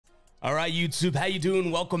All right, YouTube, how you doing?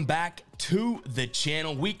 Welcome back to the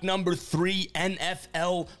channel. Week number 3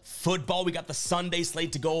 NFL football. We got the Sunday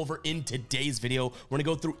slate to go over in today's video. We're gonna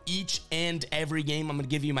go through each and every game. I'm gonna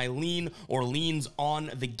give you my lean or leans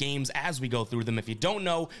on the games as we go through them. If you don't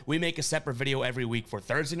know, we make a separate video every week for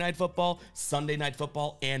Thursday night football, Sunday night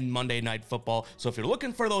football, and Monday night football. So if you're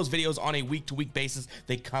looking for those videos on a week-to-week basis,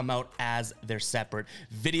 they come out as their separate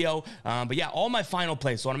video. But yeah, all my final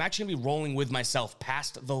plays. So I'm actually gonna be rolling with myself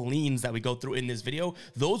past the lean that we go through in this video.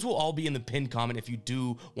 Those will all be in the pinned comment if you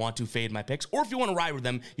do want to fade my picks, or if you want to ride with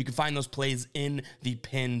them, you can find those plays in the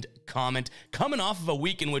pinned comment. Coming off of a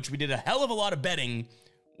week in which we did a hell of a lot of betting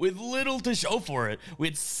with little to show for it. We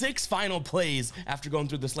had 6 final plays after going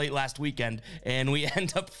through the slate last weekend, and we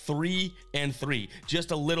end up 3-3.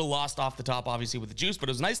 Just a little lost off the top, obviously, with the juice, but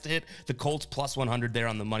it was nice to hit the Colts plus 100 there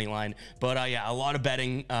on the money line. But yeah, a lot of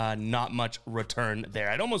betting, not much return there.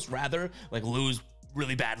 I'd almost rather like lose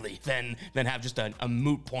really badly than have just a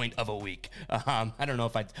moot point of a week. I don't know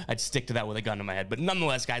if I'd stick to that with a gun to my head, but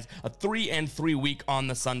nonetheless, guys, a 3-3 week on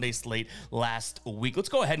the Sunday slate last week. Let's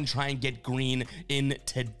go ahead and try and get green in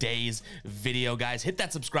today's video, guys. Hit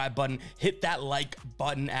that subscribe button, hit that like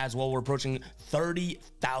button as well. We're approaching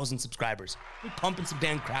 30,000 subscribers. We pumping some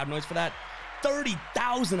damn crowd noise for that?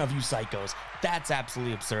 30,000 of you psychos. That's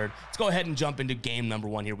absolutely absurd. Let's go ahead and jump into game number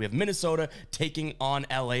 1 here. We have Minnesota taking on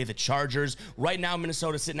LA, the Chargers. Right now,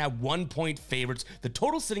 Minnesota sitting at 1-point favorites. The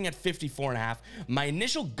total sitting at 54.5. My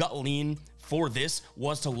initial gut lean for this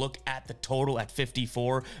was to look at the total at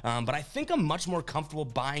 54, but I think I'm much more comfortable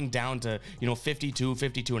buying down to 52,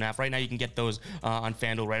 52.5. Right now you can get those on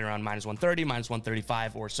FanDuel right around -130,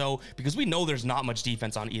 -135 or so, because we know there's not much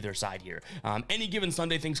defense on either side here. Any given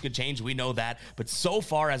Sunday things could change, we know that, but so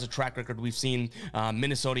far as a track record, we've seen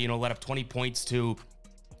Minnesota let up 20 points to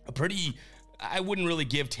a pretty, I wouldn't really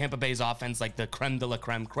give Tampa Bay's offense like the creme de la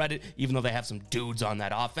creme credit, even though they have some dudes on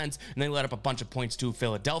that offense, and they let up a bunch of points to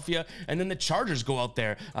Philadelphia. And then the Chargers go out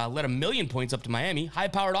there, let 1,000,000 points up to Miami.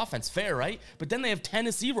 High-powered offense, fair, right? But then they have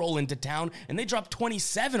Tennessee roll into town, and they drop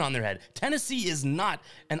 27 on their head. Tennessee is not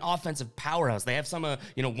an offensive powerhouse. They have some,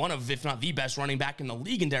 one of, if not the best running back in the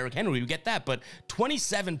league in Derrick Henry. We get that, but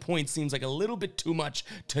 27 points seems like a little bit too much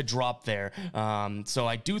to drop there. So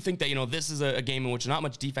I do think that, this is a game in which not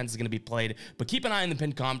much defense is going to be played. But keep an eye on the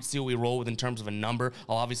pinned comment to see what we roll with in terms of a number.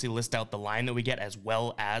 I'll obviously list out the line that we get as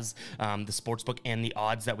well as the sportsbook and the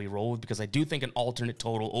odds that we roll with, because I do think an alternate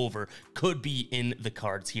total over could be in the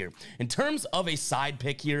cards here. In terms of a side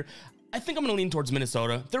pick here, I think I'm going to lean towards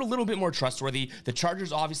Minnesota. They're a little bit more trustworthy. The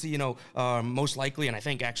Chargers, obviously, most likely, and I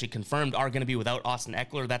think actually confirmed, are going to be without Austin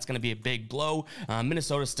Eckler. That's going to be a big blow.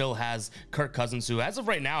 Minnesota still has Kirk Cousins, who, as of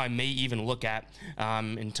right now, I may even look at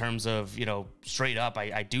in terms of, straight up.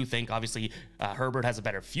 I do think, obviously, Herbert has a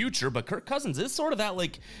better future, but Kirk Cousins is sort of that,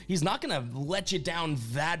 like, he's not going to let you down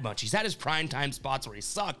that much. He's had his primetime spots where he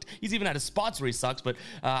sucked. He's even had his spots where he sucks, but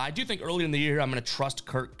I do think early in the year, I'm going to trust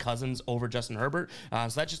Kirk Cousins over Justin Herbert. So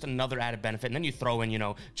that's just another added benefit. And then you throw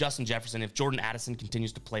in, Justin Jefferson. If Jordan Addison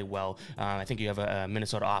continues to play well, I think you have a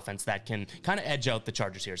Minnesota offense that can kind of edge out the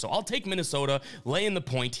Chargers here. So I'll take Minnesota, lay in the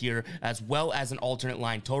point here, as well as an alternate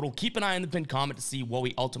line total. Keep an eye on the pinned comment to see what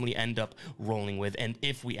we ultimately end up rolling with, and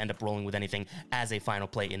if we end up rolling with anything as a final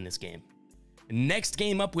play in this game. Next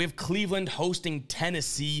game up, we have Cleveland hosting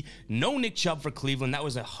Tennessee. No Nick Chubb for Cleveland. That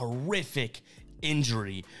was a horrific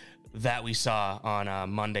injury that we saw on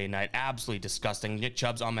Monday night. Absolutely disgusting. Nick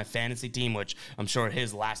Chubb's on my fantasy team, which I'm sure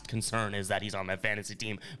his last concern is that he's on my fantasy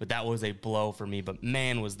team, but that was a blow for me. But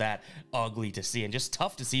man, was that ugly to see, and just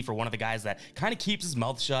tough to see for one of the guys that kind of keeps his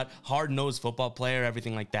mouth shut, hard-nosed football player,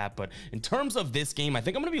 everything like that. But in terms of this game, I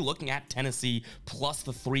think I'm going to be looking at Tennessee plus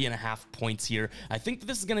the 3.5 points here. I think that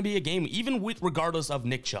this is going to be a game, even with regardless of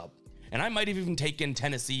Nick Chubb. And I might have even taken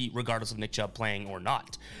Tennessee regardless of Nick Chubb playing or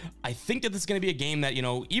not. I think that this is going to be a game that,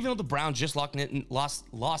 even though the Browns just lost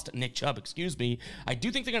Nick Chubb, I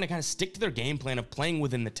do think they're going to kind of stick to their game plan of playing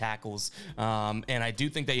within the tackles. And I do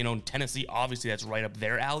think that, Tennessee, obviously that's right up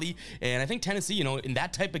their alley. And I think Tennessee, in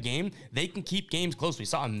that type of game, they can keep games close. We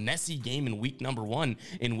saw a messy game in week number 1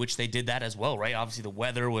 in which they did that as well, right? Obviously the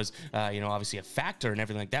weather was, obviously a factor and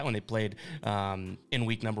everything like that when they played in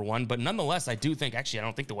week number 1. But nonetheless, I do think, actually, I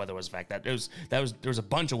don't think the weather was a factor. There was a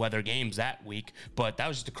bunch of weather games that week, but that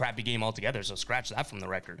was just a crappy game altogether, so scratch that from the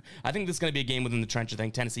record. I think this is going to be a game within the trenches. I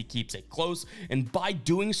think Tennessee keeps it close, and by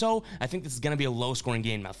doing so, I think this is going to be a low-scoring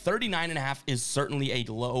game. Now, 39.5 is certainly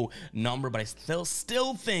a low number, but I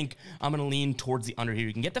still think I'm going to lean towards the under here.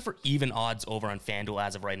 You can get that for even odds over on FanDuel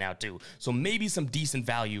as of right now, too, so maybe some decent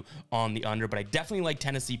value on the under, but I definitely like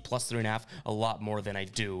Tennessee plus 3.5 a lot more than I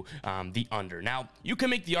do the under. Now, you can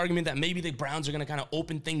make the argument that maybe the Browns are going to kind of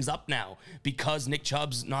open things up now because Nick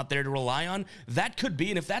Chubb's not there to rely on? That could be,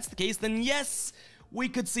 and if that's the case, then yes, we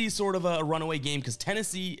could see sort of a runaway game because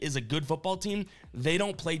Tennessee is a good football team. They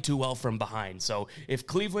don't play too well from behind. So if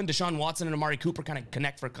Cleveland, Deshaun Watson, and Amari Cooper kind of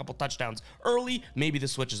connect for a couple touchdowns early, maybe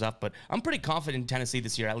this switches up. But I'm pretty confident in Tennessee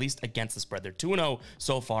this year, at least against the spread. They're 2-0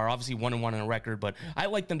 so far, obviously 1-1 on a record, but I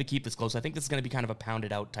like them to keep this close. I think this is going to be kind of a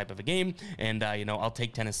pounded out type of a game. And, I'll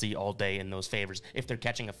take Tennessee all day in those favors if they're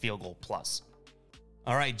catching a field goal plus.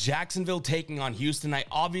 All right, Jacksonville taking on Houston. I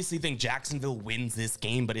obviously think Jacksonville wins this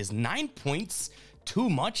game, but is 9 points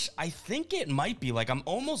too much? I think it might be. Like, I'm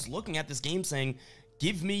almost looking at this game saying,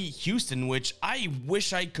 give me Houston, which I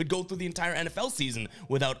wish I could go through the entire NFL season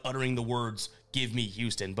without uttering the words, give me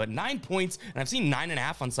Houston. But 9 points, and I've seen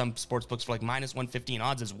 9.5 on some sports books for like minus 115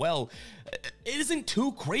 odds as well. It isn't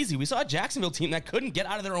too crazy. We saw a Jacksonville team that couldn't get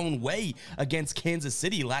out of their own way against Kansas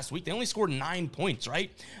City last week. They only scored 9 points, right?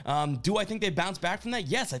 Do I think they bounce back from that?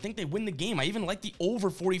 Yes, I think they win the game. I even like the over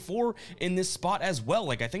 44 in this spot as well.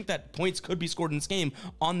 Like, I think that points could be scored in this game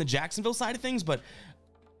on the Jacksonville side of things, but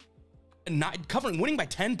winning by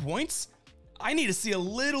 10 points, I need to see a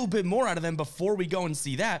little bit more out of them before we go and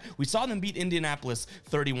see that. We saw them beat Indianapolis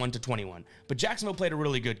 31-21, but Jacksonville played a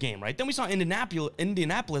really good game, right? Then we saw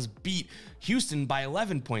Indianapolis beat Houston by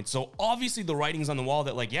 11 points. So obviously the writing's on the wall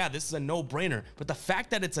that, like, yeah, this is a no-brainer, but the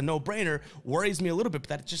fact that it's a no-brainer worries me a little bit, but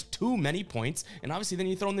that it's just too many points. And obviously then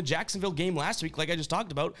you throw in the Jacksonville game last week, like I just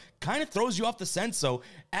talked about, kind of throws you off the scent. So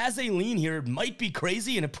as a lean here, it might be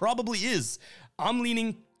crazy, and it probably is. I'm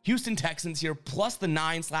leaning Houston Texans here, plus the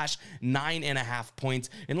 9/9.5 points.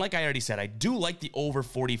 And like I already said, I do like the over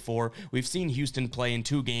 44. We've seen Houston play in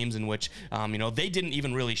 2 games in which, they didn't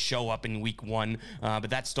even really show up in week 1. But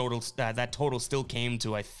that total still came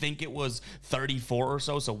to, I think it was 34 or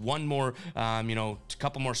so. So one more, a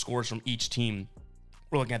couple more scores from each team.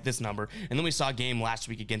 We're looking at this number. And then we saw a game last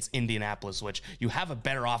week against Indianapolis, which you have a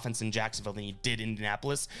better offense in Jacksonville than you did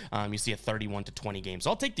Indianapolis. You see a 31-20 game. So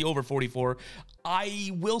I'll take the over 44.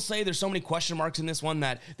 I will say there's so many question marks in this one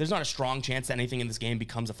that there's not a strong chance that anything in this game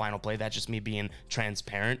becomes a final play. That's just me being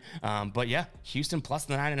transparent. But yeah, Houston plus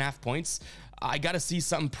the 9.5 points. I got to see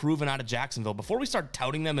something proven out of Jacksonville before we start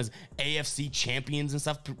touting them as AFC champions and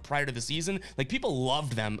stuff prior to the season. Like, people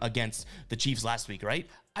loved them against the Chiefs last week, right?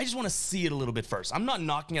 I just want to see it a little bit first. I'm not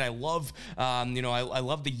knocking it. I love, I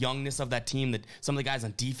love the youngness of that team, that some of the guys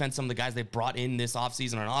on defense, some of the guys they brought in this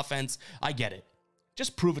offseason on offense. I get it.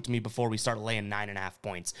 Just prove it to me before we start laying 9.5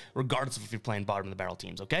 points, regardless of if you're playing bottom of the barrel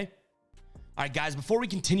teams, okay? All right, guys, before we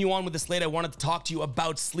continue on with the slate, I wanted to talk to you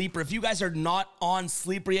about Sleeper. If you guys are not on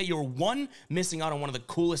Sleeper yet, you're missing out on one of the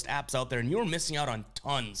coolest apps out there, and you're missing out on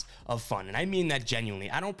tons of fun. And I mean that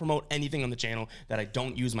genuinely. I don't promote anything on the channel that I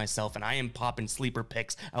don't use myself, and I am popping Sleeper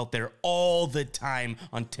picks out there all the time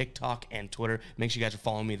on TikTok and Twitter. Make sure you guys are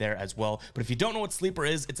following me there as well. But if you don't know what Sleeper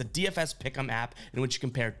is, it's a DFS pick'em app in which you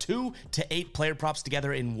compare 2 to 8 player props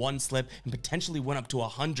together in one slip and potentially win up to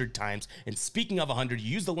 100 times. And speaking of 100,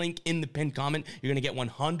 you use the link in the pinned comment. You're going to get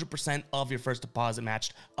 100% of your first deposit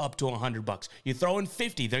matched up to $100. You throw in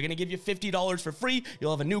 50, they're going to give you $50 for free.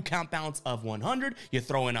 You'll have a new count balance of 100. You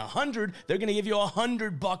throw in 100, they're going to give you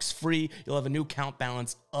 $100 free. You'll have a new count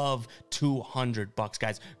balance of $200,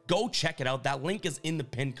 guys. Go check it out. That link is in the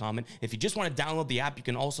pinned comment. If you just want to download the app, you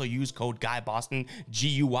can also use code GUYBOSTON,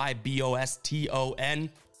 GUYBOSTON.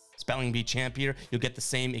 Spelling bee champ here, you'll get the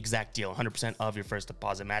same exact deal, 100% of your first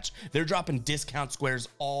deposit match. They're dropping discount squares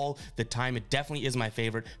all the time. It definitely is my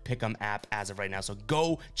favorite pick'em app as of right now. So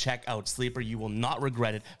go check out Sleeper. You will not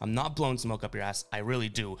regret it. I'm not blowing smoke up your ass. I really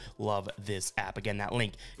do love this app. Again, that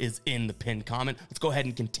link is in the pinned comment. Let's go ahead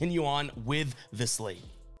and continue on with the slate.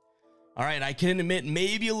 All right, I can admit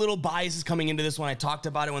maybe a little bias is coming into this one. I talked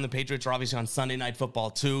about it when the Patriots are obviously on Sunday Night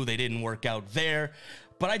Football too. They didn't work out there.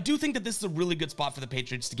 But I do think that this is a really good spot for the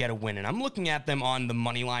Patriots to get a win. And I'm looking at them on the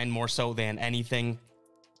money line more so than anything.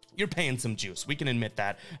 You're paying some juice. We can admit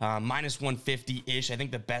that. Minus 150-ish. I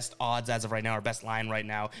think the best odds as of right now, our best line right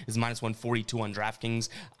now, is minus 142 on DraftKings.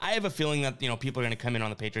 I have a feeling that, people are going to come in on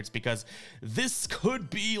the Patriots because this could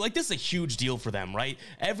be, this is a huge deal for them, right?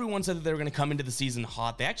 Everyone said that they were going to come into the season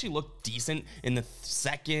hot. They actually looked decent in the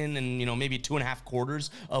second and, maybe 2.5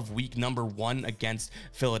 quarters of week number 1 against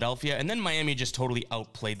Philadelphia. And then Miami just totally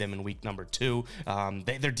outplayed them in week number 2.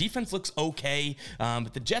 Their defense looks okay,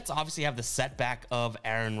 but the Jets obviously have the setback of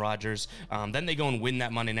Aaron Rodgers. Then they go and win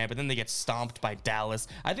that Monday night, but then they get stomped by Dallas.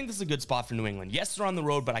 I think this is a good spot for New England. Yes, they're on the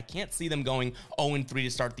road, but I can't see them going 0-3 to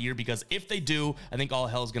start the year, because if they do, I think all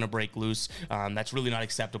hell's going to break loose. That's really not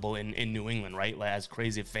acceptable in New England, right? As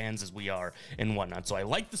crazy of fans as we are and whatnot. So I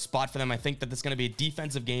like the spot for them. I think that this is going to be a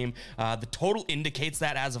defensive game. The total indicates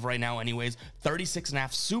that as of right now anyways.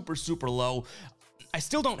 36.5, super low. I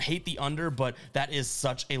still don't hate the under, but that is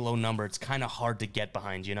such a low number. It's kind of hard to get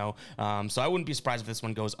behind, you know? So I wouldn't be surprised if this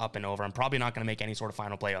one goes up and over. I'm probably not going to make any sort of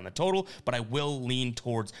final play on the total, but I will lean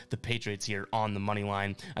towards the Patriots here on the money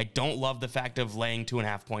line. I don't love the fact of laying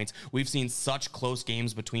 2.5 points. We've seen such close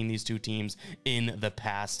games between these two teams in the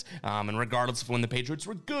past. And regardless of when the Patriots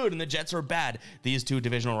were good and the Jets are bad, these two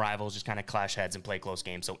divisional rivals just kind of clash heads and play close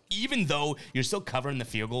games. So even though you're still covering the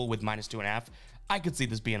field goal with -2.5, I could see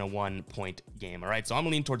this being a 1-point game. All right, so I'm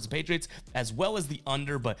leaning towards the Patriots as well as the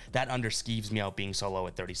under, but that under skeeves me out being so low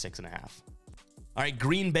at 36.5. All right,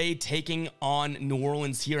 Green Bay taking on New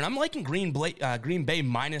Orleans here, and I'm liking Green Bay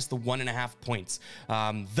minus the 1.5 points,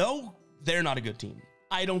 though they're not a good team.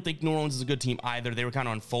 I don't think New Orleans is a good team either. They were kind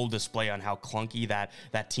of on full display on how clunky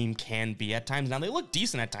that team can be at times. Now, they look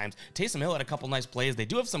decent at times. Taysom Hill had a couple nice plays. They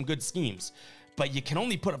do have some good schemes, but you can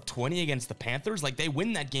only put up 20 against the Panthers. Like, they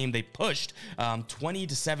win that game. They pushed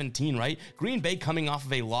 20-17, right? Green Bay coming off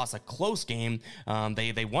of a loss, a close game.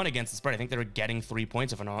 They won against the spread. I think they were getting 3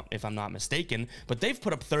 points if I'm not mistaken, but they've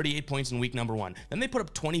put up 38 points in week number 1. Then they put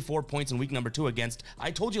up 24 points in week number 2 against,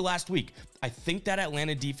 I told you last week, I think that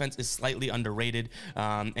Atlanta defense is slightly underrated,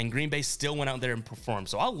 and Green Bay still went out there and performed.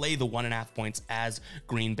 So I'll lay the 1.5 points as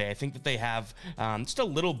Green Bay. I think that they have just a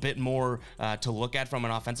little bit more to look at from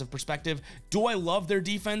an offensive perspective. Do I love their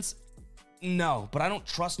defense? No, but I don't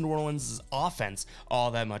trust New Orleans' offense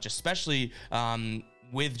all that much, especially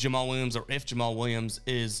with Jamal Williams, or if Jamal Williams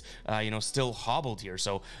is, still hobbled here.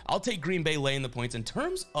 So I'll take Green Bay laying the points. In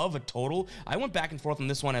terms of a total, I went back and forth on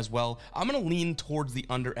this one as well. I'm going to lean towards the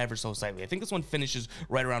under ever so slightly. I think this one finishes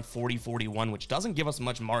right around 40-41, which doesn't give us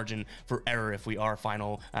much margin for error if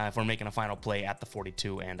we're making a final play at the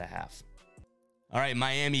 42.5. All right,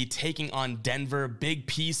 Miami taking on Denver. Big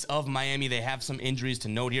piece of Miami. They have some injuries to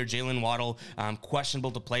note here. Jalen Waddle,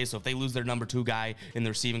 questionable to play, so if they lose their number 2 guy in the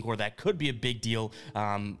receiving core, that could be a big deal.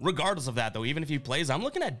 Regardless of that, though, even if he plays, I'm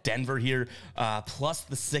looking at Denver here, plus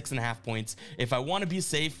the 6.5 points. If I want to be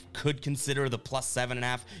safe, could consider the plus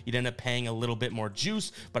 7.5. You'd end up paying a little bit more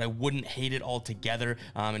juice, but I wouldn't hate it altogether.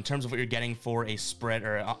 In terms of what you're getting for a spread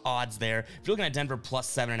or odds there, if you're looking at Denver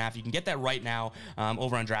plus 7.5, you can get that right now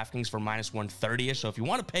over on DraftKings for -130. So if you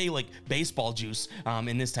want to pay like baseball juice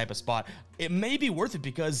in this type of spot, it may be worth it,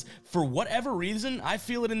 because for whatever reason, I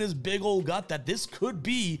feel it in this big old gut that this could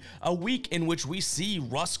be a week in which we see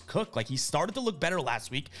Russ cook. Like, he started to look better last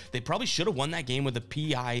week. They probably should have won that game with a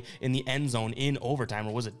PI in the end zone in overtime,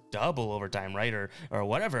 or was it double overtime, right? Or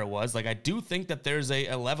whatever it was. Like, I do think that there's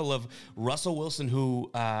a level of Russell Wilson who,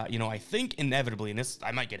 I think inevitably, and this,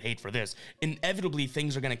 I might get hate for this, inevitably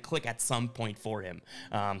things are going to click at some point for him.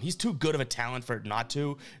 He's too good of a talent for it not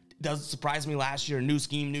to. Does it surprise me last year? New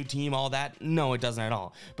scheme, new team, all that? No, it doesn't at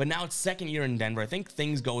all. But now it's second year in Denver. I think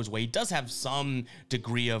things go his way. He does have some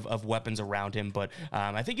degree of weapons around him, but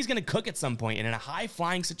I think he's going to cook at some point. And in a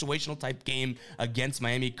high-flying situational type game against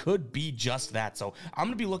Miami, could be just that. So I'm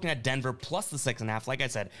going to be looking at Denver plus the 6.5. Like I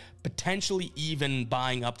said, potentially even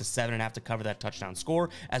buying up to 7.5 to cover that touchdown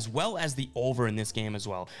score, as well as the over in this game as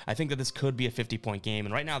well. I think that this could be a 50-point game.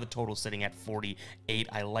 And right now the total's sitting at 48.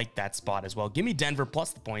 I like that spot as well. Give me Denver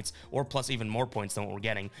plus the points, or plus even more points than what we're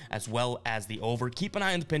getting, as well as the over. Keep an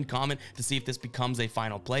eye on the pinned comment to see if this becomes a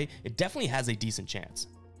final play. It definitely has a decent chance.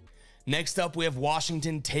 Next up, we have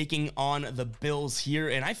Washington taking on the Bills here,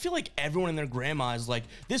 and I feel like everyone and their grandma is like,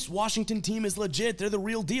 this Washington team is legit. They're the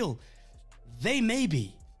real deal. They may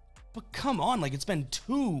be, but come on, like, it's been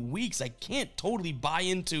 2 weeks. I can't totally buy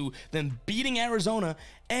into them beating Arizona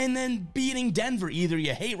and then beating Denver. Either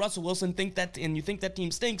you hate Russell Wilson, and you think that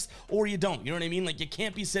team stinks, or you don't. You know what I mean? Like, you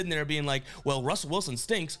can't be sitting there being like, well, Russell Wilson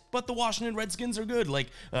stinks, but the Washington Redskins are good. Like,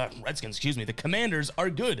 the Commanders are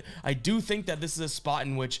good. I do think that this is a spot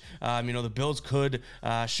in which, the Bills could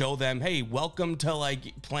show them, hey, welcome to,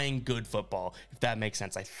 like, playing good football, if that makes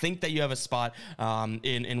sense. I think that you have a spot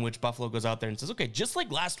in which Buffalo goes out there and says, okay, just like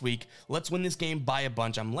last week, week. Let's win this game by a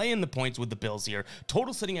bunch. I'm laying the points with the Bills here.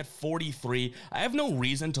 Total sitting at 43. I have no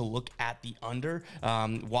reason to look at the under.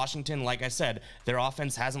 Washington, like I said, their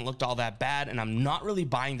offense hasn't looked all that bad, and I'm not really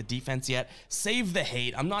buying the defense yet. Save the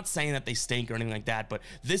hate. I'm not saying that they stink or anything like that, but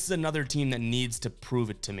this is another team that needs to prove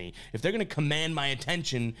it to me. If they're going to command my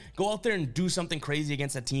attention, go out there and do something crazy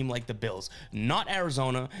against a team like the Bills, not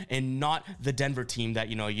Arizona and not the Denver team that,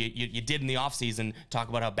 you did in the offseason, talk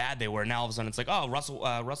about how bad they were. Now all of a sudden it's like, oh,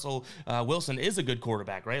 Russell Wilson is a good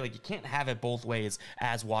quarterback, right? Like, you can't have it both ways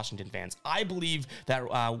as Washington fans. I believe that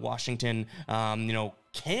Washington,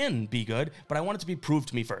 can be good, but I want it to be proved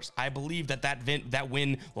to me first. I believe that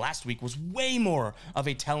win last week was way more of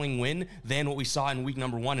a telling win than what we saw in week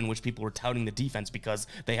number 1, in which people were touting the defense because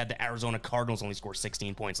they had the Arizona Cardinals only score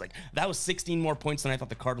 16 points. Like, that was 16 more points than I thought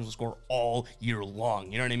the Cardinals would score all year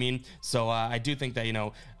long. You know what I mean? So I do think that,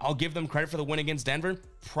 I'll give them credit for the win against Denver.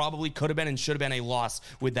 Probably could have been and should have been a loss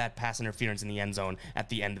with that pass interference in the end zone at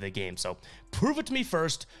the end of the game. So prove it to me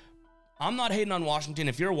first. I'm not hating on Washington.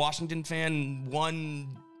 If you're a Washington fan,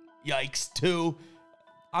 1, yikes, 2,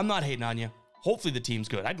 I'm not hating on you. Hopefully the team's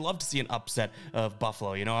good. I'd love to see an upset of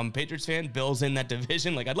Buffalo. I'm a Patriots fan. Bills in that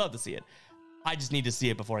division. Like, I'd love to see it. I just need to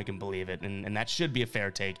see it before I can believe it, and that should be a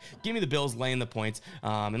fair take. Give me the Bills laying the points,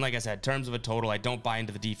 and like I said, in terms of a total, I don't buy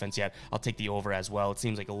into the defense yet. I'll take the over as well. It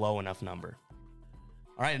seems like a low enough number.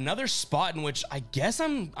 All right, another spot in which I guess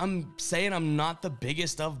I'm saying I'm not the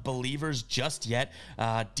biggest of believers just yet.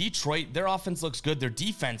 Detroit, their offense looks good. Their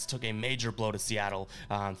defense took a major blow to Seattle.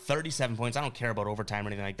 37 points. I don't care about overtime or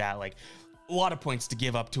anything like that. Like, a lot of points to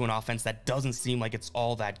give up to an offense that doesn't seem like it's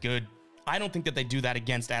all that good. I don't think that they do that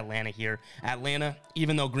against Atlanta here. Atlanta,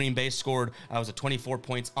 even though Green Bay scored, was at 24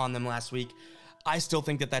 points on them last week, I still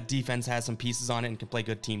think that defense has some pieces on it and can play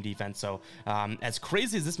good team defense. So as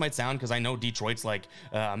crazy as this might sound, because I know Detroit's like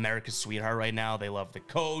America's sweetheart right now. They love the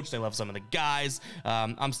coach. They love some of the guys.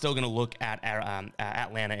 I'm still going to look at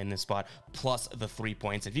Atlanta in this spot, plus the 3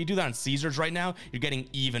 points. If you do that on Caesars right now, you're getting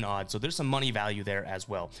even odds. So there's some money value there as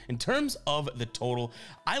well. In terms of the total,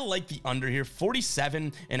 I like the under here.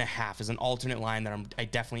 47.5 is an alternate line that I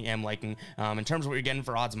definitely am liking. In terms of what you're getting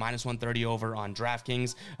for odds, minus 130 over on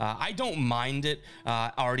DraftKings, I don't mind it.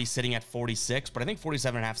 Already sitting at 46, but I think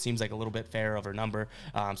 47.5 seems like a little bit fair of a number.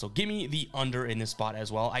 So give me the under in this spot as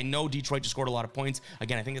well. I know Detroit just scored a lot of points.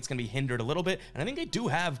 Again, I think it's going to be hindered a little bit, and I think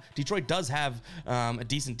Detroit does have a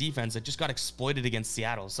decent defense that just got exploited against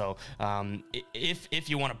Seattle. So if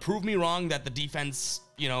you want to prove me wrong that the defense,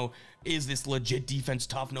 is this legit defense,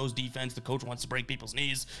 tough-nosed defense, the coach wants to break people's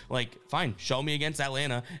knees, like, fine, show me against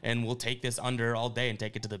Atlanta, and we'll take this under all day and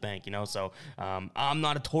take it to the bank, So I'm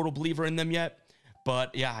not a total believer in them yet.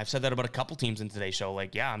 But yeah, I've said that about a couple teams in today's show.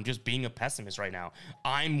 Like, yeah, I'm just being a pessimist right now.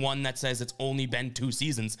 I'm one that says it's only been 2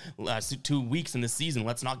 weeks in this season.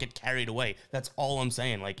 Let's not get carried away. That's all I'm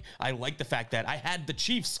saying. Like, I like the fact that I had the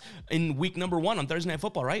Chiefs in week number 1 on Thursday Night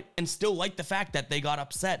Football, right? And still like the fact that they got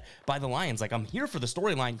upset by the Lions. Like, I'm here for the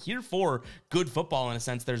storyline, here for good football in a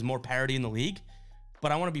sense. There's more parity in the league.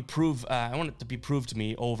 But I want it to be proved to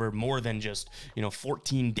me over more than just,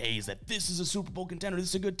 14 days that this is a Super Bowl contender, this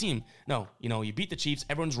is a good team. No, you beat the Chiefs,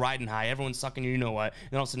 everyone's riding high, everyone's sucking you know what, and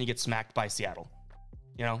then all of a sudden you get smacked by Seattle.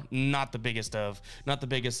 Not the biggest of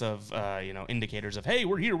indicators of, hey,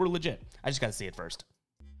 we're here, we're legit. I just got to see it first.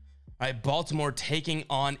 All right, Baltimore taking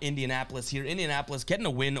on Indianapolis here. Indianapolis getting a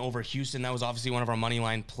win over Houston. That was obviously one of our money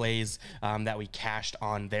line plays that we cashed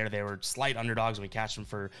on there. They were slight underdogs, and we cashed them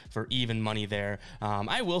for even money there.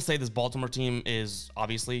 I will say this Baltimore team is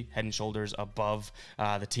obviously head and shoulders above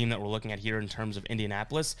the team that we're looking at here in terms of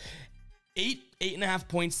Indianapolis. 8.5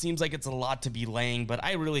 points seems like it's a lot to be laying, but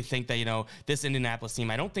I really think that, this Indianapolis team,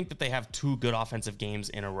 I don't think that they have 2 good offensive games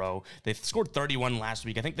in a row. They scored 31 last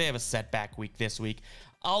week. I think they have a setback week this week.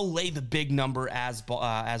 I'll lay the big number as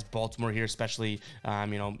Baltimore here, especially,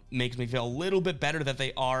 makes me feel a little bit better that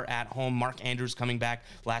they are at home. Mark Andrews coming back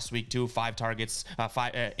last week too, 8 targets,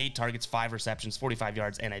 5 receptions, 45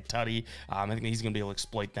 yards, and a tutty. I think he's going to be able to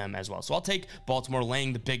exploit them as well. So I'll take Baltimore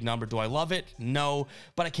laying the big number. Do I love it? No,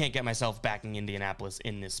 but I can't get myself backing Indianapolis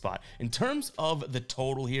in this spot. In terms of the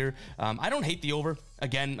total here, I don't hate the over.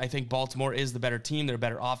 Again, I think Baltimore is the better team. They're a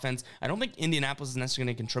better offense. I don't think Indianapolis is necessarily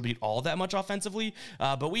going to contribute all that much offensively,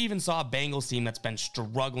 but we even saw a Bengals team that's been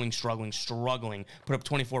struggling, put up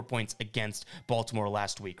 24 points against Baltimore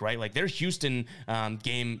last week, right? Like, their Houston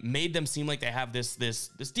game made them seem like they have this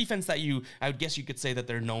defense that I would guess you could say that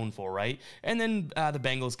they're known for, right? And then the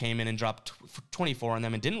Bengals came in and dropped 24 on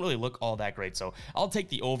them and didn't really look all that great. So I'll take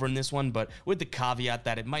the over in this one, but with the caveat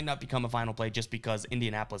that it might not become a final play just because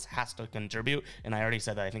Indianapolis has to contribute, and I already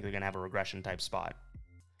said that I think they're going to have a regression type spot.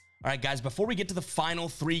 All right, guys, before we get to the final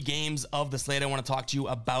 3 games of the slate, I want to talk to you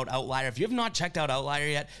about Outlier. If you have not checked out Outlier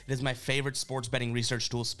yet, it is my favorite sports betting research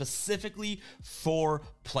tool specifically for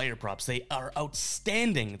player props. They are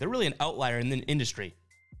outstanding. They're really an outlier in the industry.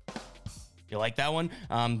 You like that one?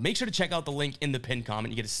 Make sure to check out the link in the pinned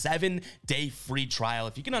comment. You get a 7-day free trial.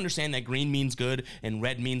 If you can understand that green means good and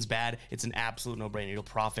red means bad, it's an absolute no-brainer. You'll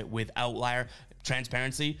profit with Outlier.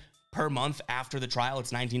 Transparency. Per month after the trial,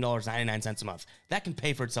 it's $19.99 a month. That can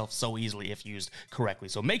pay for itself so easily if used correctly.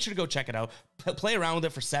 So make sure to go check it out. Play around with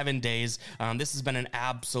it for 7 days. This has been an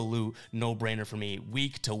absolute no-brainer for me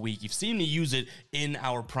week to week. You've seen me use it in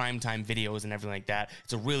our primetime videos and everything like that.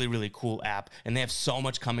 It's a really, really cool app, and they have so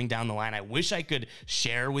much coming down the line. I wish I could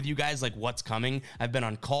share with you guys like what's coming. I've been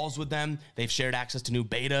on calls with them. They've shared access to new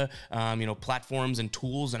beta, platforms and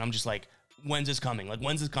tools, and I'm just like, when's this coming? Like,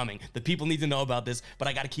 when's this coming? The people need to know about this, but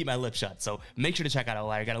I got to keep my lips shut. So make sure to check out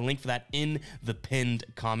Outlier. I got a link for that in the pinned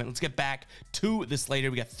comment. Let's get back to this later.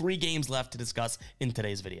 We got 3 games left to discuss in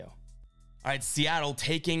today's video. All right, Seattle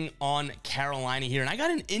taking on Carolina here, and I got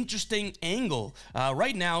an interesting angle.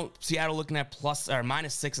 Right now, Seattle looking at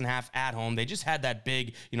 -6.5 at home. They just had that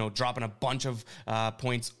big, dropping a bunch of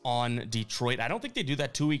points on Detroit. I don't think they do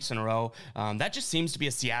that 2 weeks in a row. That just seems to be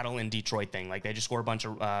a Seattle and Detroit thing. Like, they just score a bunch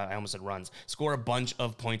of, I almost said runs, score a bunch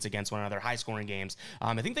of points against one another, high-scoring games.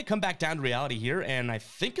 I think they come back down to reality here, and I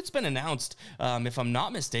think it's been announced, if I'm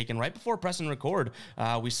not mistaken, right before press and record,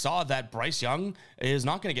 we saw that Bryce Young is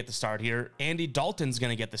not going to get the start here. Andy Dalton's going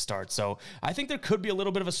to get the start. So I think there could be a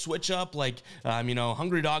little bit of a switch up, like,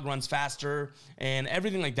 Hungry Dog runs faster and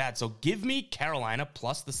everything like that. So give me Carolina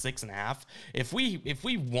plus the 6.5. If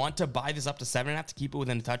we want to buy this up to 7.5 to keep it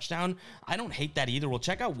within a touchdown, I don't hate that either. We'll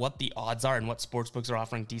check out what the odds are and what sportsbooks are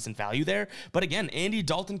offering decent value there. But again, Andy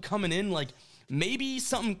Dalton coming in, like, maybe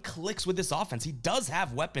something clicks with this offense. He does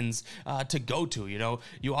have weapons to go to.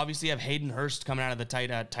 You obviously have Hayden Hurst coming out of the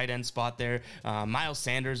tight end spot there. Miles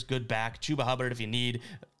Sanders, good back. Chuba Hubbard if you need.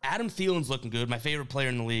 Adam Thielen's looking good. My favorite player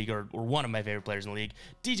in the league, or one of my favorite players in the league.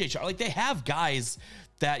 DJ Chark. Like, they have guys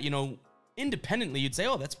that, independently, you'd say,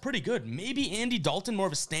 oh, that's pretty good. Maybe Andy Dalton, more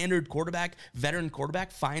of a standard quarterback, veteran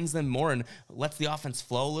quarterback, finds them more and lets the offense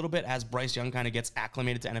flow a little bit as Bryce Young kind of gets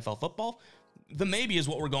acclimated to NFL football. The maybe is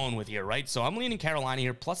what we're going with here, right? So I'm leaning Carolina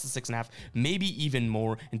here, plus the 6.5, maybe even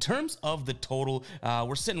more. In terms of the total,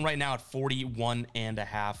 we're sitting right now at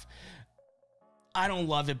 41.5. I don't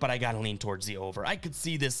love it, but I got to lean towards the over. I could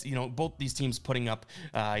see this, both these teams putting up,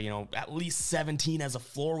 at least 17 as a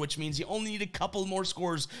floor, which means you only need a couple more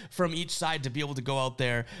scores from each side to be able to go out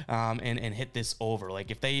there and hit this over. Like,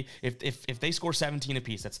 if they score 17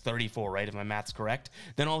 apiece, that's 34, right? If my math's correct,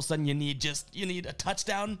 then all of a sudden you need a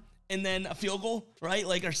touchdown and then a field goal, right?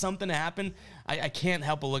 Like, or something to happen. I can't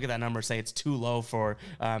help but look at that number and say it's too low for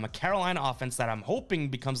a Carolina offense that I'm hoping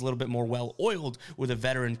becomes a little bit more well-oiled with a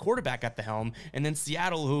veteran quarterback at the helm. And then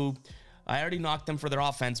Seattle, who I already knocked them for their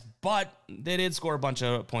offense, but they did score a bunch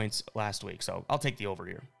of points last week. So I'll take the over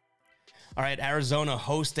here. All right, Arizona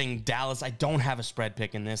hosting Dallas. I don't have a spread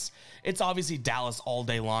pick in this. It's obviously Dallas all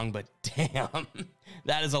day long, but damn,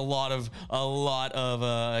 that is a lot of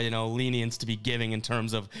lenience to be giving in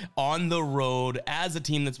terms of on the road as a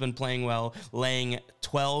team that's been playing well, laying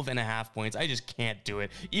 12.5 points. I just can't do it.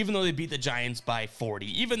 Even though they beat the Giants by 40,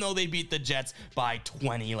 even though they beat the Jets by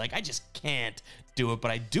 20, like, I just can't do it.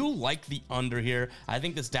 But I do like the under here. I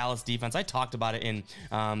think this Dallas defense, I talked about it in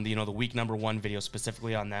the week number 1 video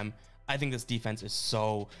specifically on them. I think this defense is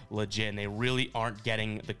so legit, and they really aren't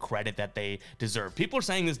getting the credit that they deserve. People are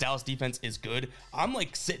saying this Dallas defense is good. I'm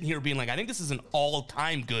like sitting here being like, I think this is an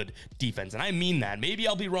all-time good defense, and I mean that. Maybe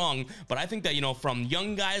I'll be wrong, but I think that, from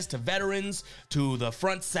young guys to veterans to the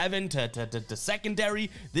front 7 to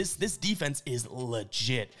secondary, this defense is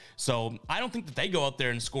legit. So I don't think that they go out there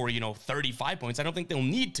and score, 35 points. I don't think they'll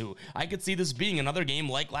need to. I could see this being another game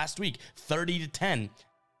like last week, 30-10.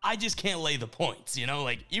 I just can't lay the points,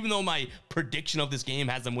 like, even though my prediction of this game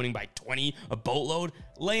has them winning by 20, a boatload,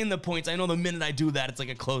 laying the points, I know the minute I do that, it's like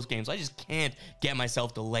a close game. So I just can't get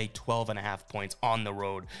myself to lay 12.5 points on the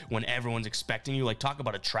road when everyone's expecting you. Like, talk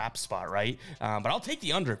about a trap spot, right? But I'll take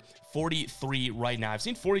the under 43 right now. I've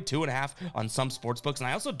seen 42.5 on some sports books, and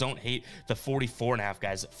I also don't hate the 44.5,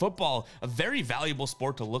 guys. Football, a very valuable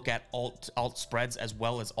sport to look at alt spreads as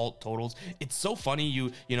well as alt totals. It's so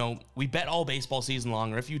funny. We bet all baseball season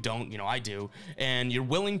long, or if you don't, I do, and you're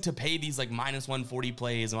willing to pay these like -140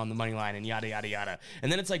 plays on the money line and yada yada yada, and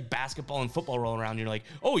then it's like basketball and football rolling around, and you're like,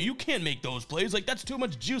 oh, you can't make those plays, like, that's too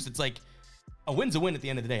much juice. It's like, a win's a win at the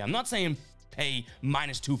end of the day. I'm not saying pay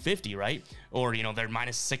 -250, right? Or, they're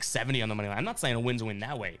 -670 on the money line. I'm not saying a win's a win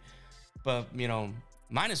that way, but,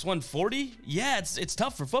 Minus 140. Yeah, it's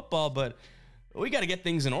tough for football, but we got to get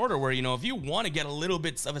things in order where, you know, if you want to get a little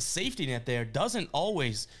bit of a safety net there, doesn't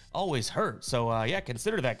always hurt. So yeah,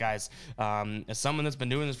 consider that, guys. As someone that's been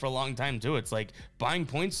doing this for a long time too, it's like buying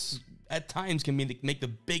points at times can make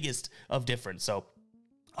the biggest of difference. So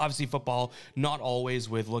obviously football, not always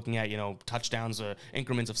with looking at, you know, touchdowns,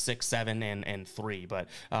 increments of 6, 7, and 3. But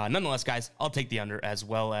nonetheless, guys, I'll take the under, as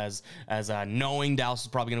well as knowing Dallas is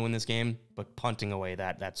probably going to win this game, but punting away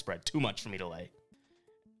that spread. Too much for me to lay.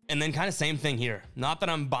 And then kind of same thing here. Not that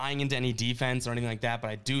I'm buying into any defense or anything like that, but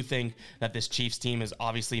I do think that this Chiefs team is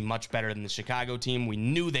obviously much better than the Chicago team. We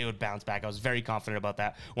knew they would bounce back. I was very confident about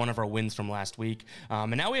that. One of our wins from last week.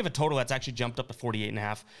 And now we have a total that's actually jumped up to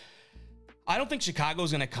 48.5. I don't think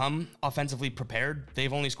Chicago's going to come offensively prepared.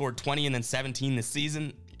 They've only scored 20 and then 17 this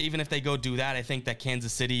season. Even if they go do that, I think that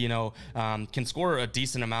Kansas City, you know, can score a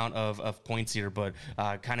decent amount of points here, but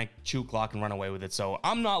kind of chew clock and run away with it. So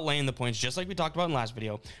I'm not laying the points, just like we talked about in the last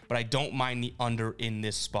video, but I don't mind the under in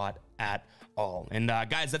this spot at all. And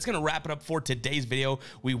guys, that's going to wrap it up for today's video.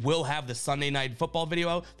 We will have the Sunday Night Football video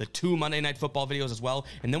out, the 2 Monday Night Football videos as well,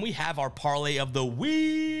 and then we have our parlay of the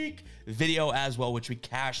week video as well, which we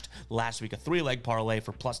cashed last week, a 3-leg parlay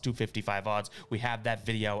for plus 255 odds. We have that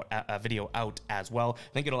video out as well.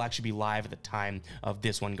 I think it'll actually be live at the time of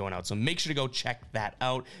this one going out, so make sure to go check that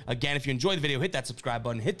out. Again, if you enjoyed the video, hit that subscribe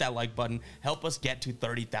button, hit that like button, help us get to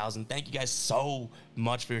 30,000. Thank you guys so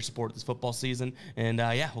much for your support this football season, and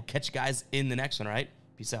yeah, we'll catch you guys in the next one. All right,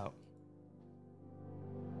 peace out.